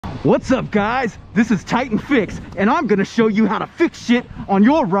What's up, guys? This is Titan Fix, and I'm gonna show you how to fix shit on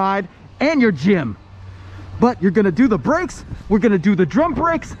your ride and your gym. But you're gonna do the brakes, we're gonna do the drum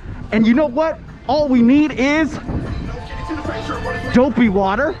brakes, and you know what? All we need is dopey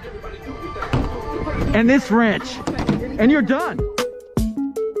water and this wrench, and you're done.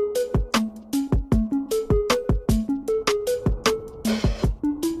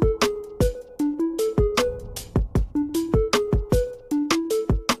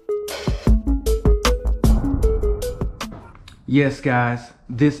 Yes, guys,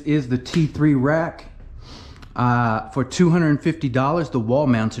 this is the T-3 rack for $250, the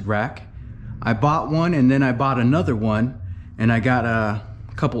wall-mounted rack. I bought one and then I bought another one, and I got a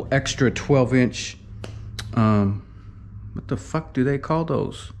couple extra 12-inch, what the fuck do they call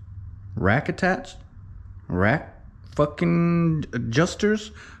those? Rack attached? Rack fucking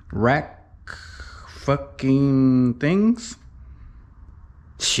adjusters? Rack fucking things?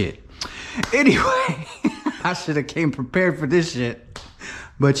 Shit. Anyway. I should have came prepared for this shit.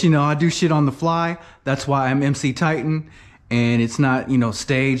 But you know, I do shit on the fly. That's why I'm MC Titan. And it's not, you know,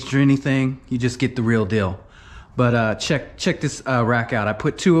 staged or anything. You just get the real deal. But check this rack out. I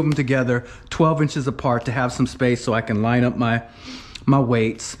put two of them together, 12 inches apart to have some space so I can line up my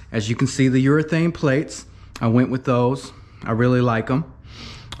weights. As you can see, the urethane plates, I went with those. I really like them.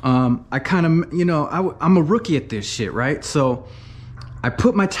 I kind of, you know, I'm a rookie at this shit, right? So I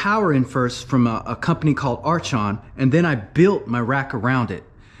put my tower in first from a company called Archon, and then I built my rack around it.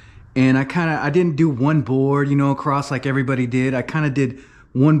 And I didn't do one board, you know, across like everybody did. I kind of did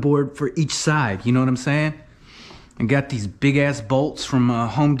one board for each side, you know what I'm saying? I got these big ass bolts from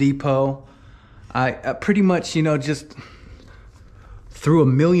Home Depot. I pretty much, you know, just threw a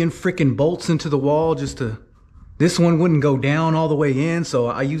million freaking bolts into the wall just to, this one wouldn't go down all the way in, so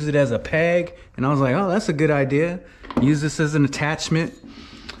I used it as a peg, and I was like, oh, that's a good idea. Use this as an attachment.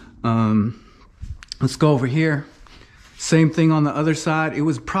 Let's go over here. Same thing on the other side. It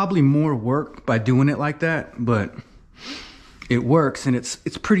was probably more work by doing it like that, but it works, and it's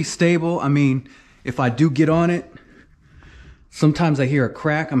pretty stable. I mean, if I do get on it, sometimes I hear a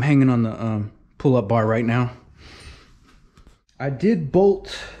crack. I'm hanging on the pull-up bar right now. I did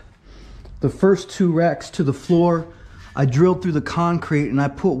bolt the first two racks to the floor. I drilled through the concrete and I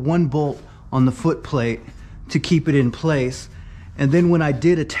put one bolt on the foot plate to keep it in place. And then when I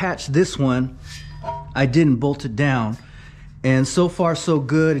did attach this one, I didn't bolt it down. And so far so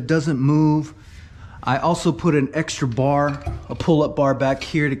good, it doesn't move. I also put an extra bar, a pull-up bar back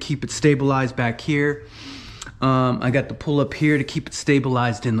here to keep it stabilized back here. I got the pull-up here to keep it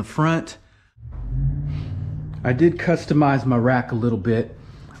stabilized in the front. I did customize my rack a little bit.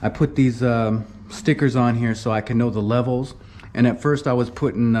 I put these stickers on here so I can know the levels. And at first I was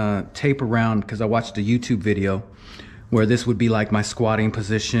putting tape around because I watched a YouTube video where this would be like my squatting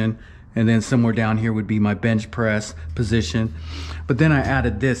position, and then somewhere down here would be my bench press position. But then I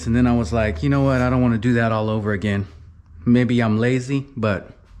added this, and then I was like, you know what? I don't want to do that all over again. Maybe I'm lazy,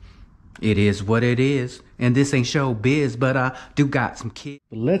 but it is what it is. And this ain't show biz, but I do got some kids.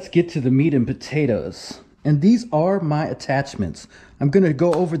 Let's get to the meat and potatoes. And these are my attachments. I'm gonna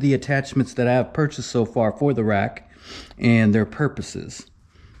go over the attachments that I have purchased so far for the rack and their purposes.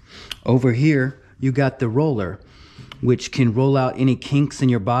 Over here, you got the roller, which can roll out any kinks in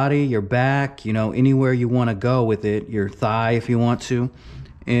your body, your back, you know, anywhere you wanna go with it, your thigh if you want to.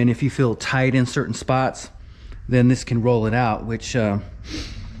 And if you feel tight in certain spots, then this can roll it out, which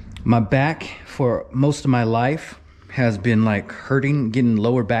my back for most of my life has been like hurting, getting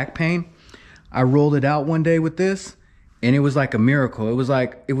lower back pain. I rolled it out one day with this, and it was like a miracle. It was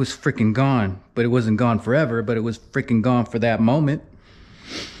like, it was freaking gone, but it wasn't gone forever, but it was freaking gone for that moment.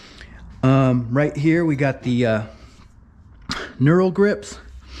 Right here, we got the neural grips.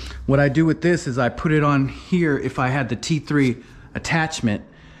 What I do with this is I put it on here if I had the T3 attachment,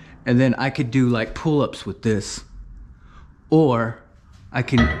 and then I could do like pull-ups with this. Or I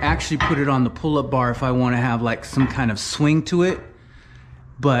can actually put it on the pull-up bar if I want to have like some kind of swing to it.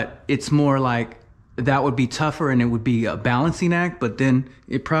 But it's more like that would be tougher and it would be a balancing act, but then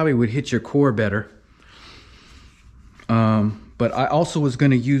it probably would hit your core better. But I also was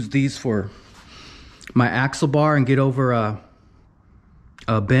going to use these for my axle bar and get over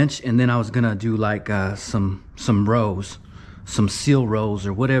a bench, and then I was going to do like some rows, some seal rows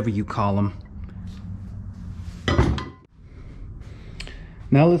or whatever you call them.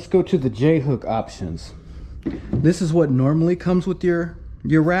 Now let's go to the J-hook options. This is what normally comes with your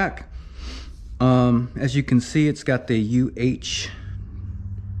rack. As you can see, it's got the UH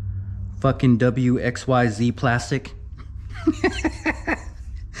fucking WXYZ plastic.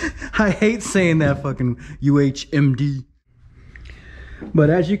 I hate saying that fucking UHMD. But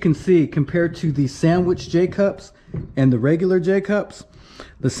as you can see, compared to the sandwich J-cups and the regular J-cups,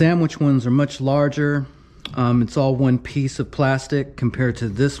 the sandwich ones are much larger. It's all one piece of plastic compared to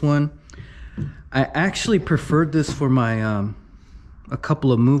this one. I actually preferred this for my a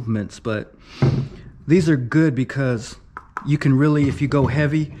couple of movements, but these are good because you can really, if you go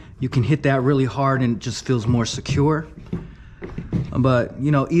heavy, you can hit that really hard and it just feels more secure. But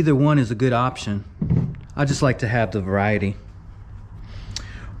you know, either one is a good option. I just like to have the variety.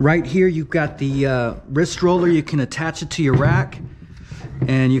 Right here you've got the wrist roller. You can attach it to your rack,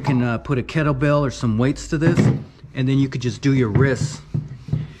 and you can put a kettlebell or some weights to this, and then you could just do your wrists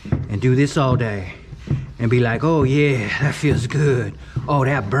and do this all day and be like, oh yeah, that feels good. Oh,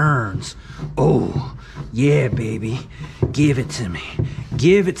 that burns. Oh yeah, baby, give it to me,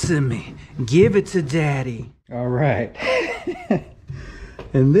 give it to me, give it to daddy. All right.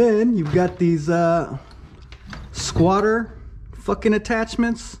 And then you've got these squatter fucking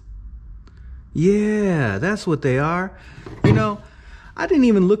attachments. Yeah, that's what they are. You know, I didn't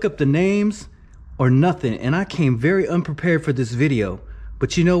even look up the names or nothing, and I came very unprepared for this video.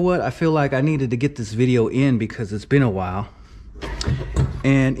 But you know what? I feel like I needed to get this video in because it's been a while.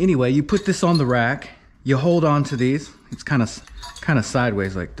 And anyway, you put this on the rack. You hold on to these. It's kind of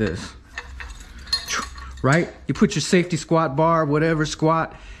sideways like this. Right? You put your safety squat bar, whatever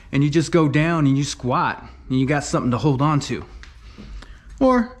squat, and you just go down and you squat, and you got something to hold on to.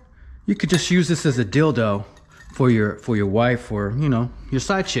 Or you could just use this as a dildo for your wife or, you know, your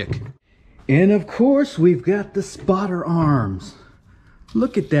side chick. And of course, we've got the spotter arms.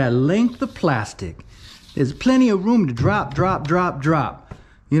 Look at that length of plastic. There's plenty of room to drop, drop, drop, drop.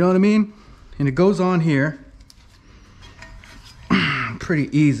 You know what I mean? And it goes on here.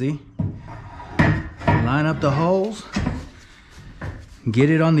 Pretty easy. Line up the holes. Get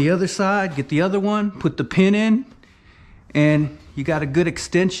it on the other side. Get the other one. Put the pin in. And you got a good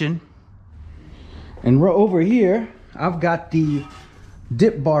extension. And over here, I've got the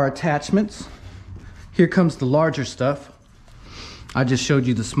dip bar attachments. Here comes the larger stuff. I just showed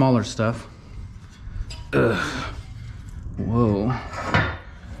you the smaller stuff. Ugh. Whoa.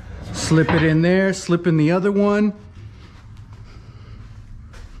 Slip it in there, slip in the other one.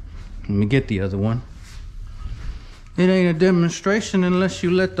 Let me get the other one. It ain't a demonstration unless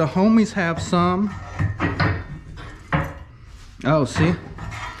you let the homies have some. Oh, see?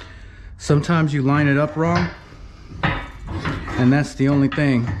 Sometimes you line it up wrong, and that's the only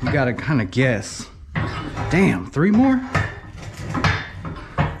thing. You gotta kind of guess. Damn, 3 more?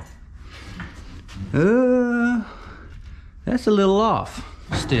 That's a little off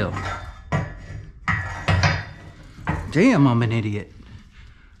still. Damn, I'm an idiot.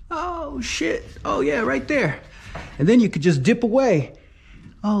 Oh shit. Oh yeah, right there. And then you could just dip away.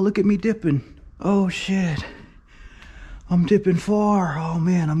 Oh, look at me dipping. Oh shit. I'm dipping far. Oh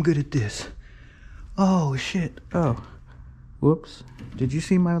man, I'm good at this. Oh shit. Oh. Whoops. Did you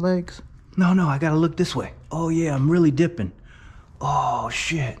see my legs? No, I gotta look this way. Oh yeah, I'm really dipping. Oh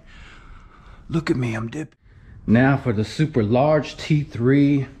shit. Look at me, I'm dipping. Now for the super large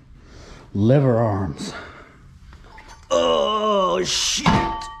T-3 lever arms. Oh shit.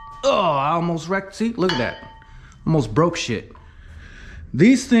 Oh, I almost wrecked. See, look at that. Almost broke shit.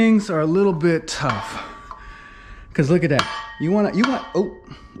 These things are a little bit tough. Cause look at that. You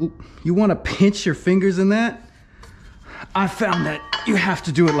wanna pinch your fingers in that? I found that you have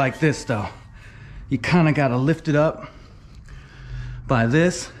to do it like this though. You kinda gotta lift it up by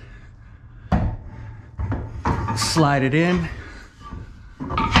this. Slide it in.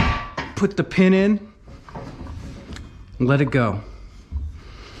 Put the pin in. Let it go.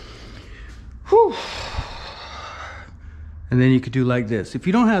 Whew. And then you could do like this. If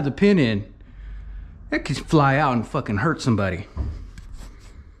you don't have the pin in, that could fly out and fucking hurt somebody.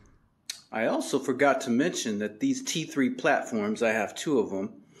 I also forgot to mention that these T3 platforms, I have 2 of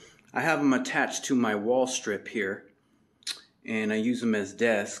them. I have them attached to my wall strip here, and I use them as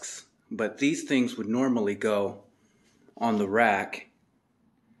desks. But these things would normally go on the rack,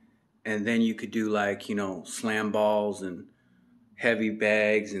 and then you could do like, you know, slam balls and heavy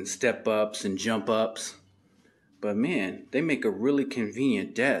bags and step ups and jump ups. But man, they make a really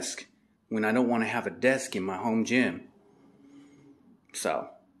convenient desk when I don't want to have a desk in my home gym. So,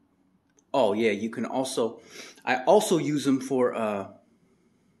 oh yeah, you can also, I also use them for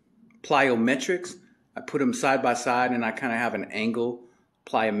plyometrics. I put them side by side, and I kind of have an angle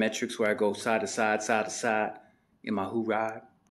plyometrics where I go side to side, side to side in my Who Ride.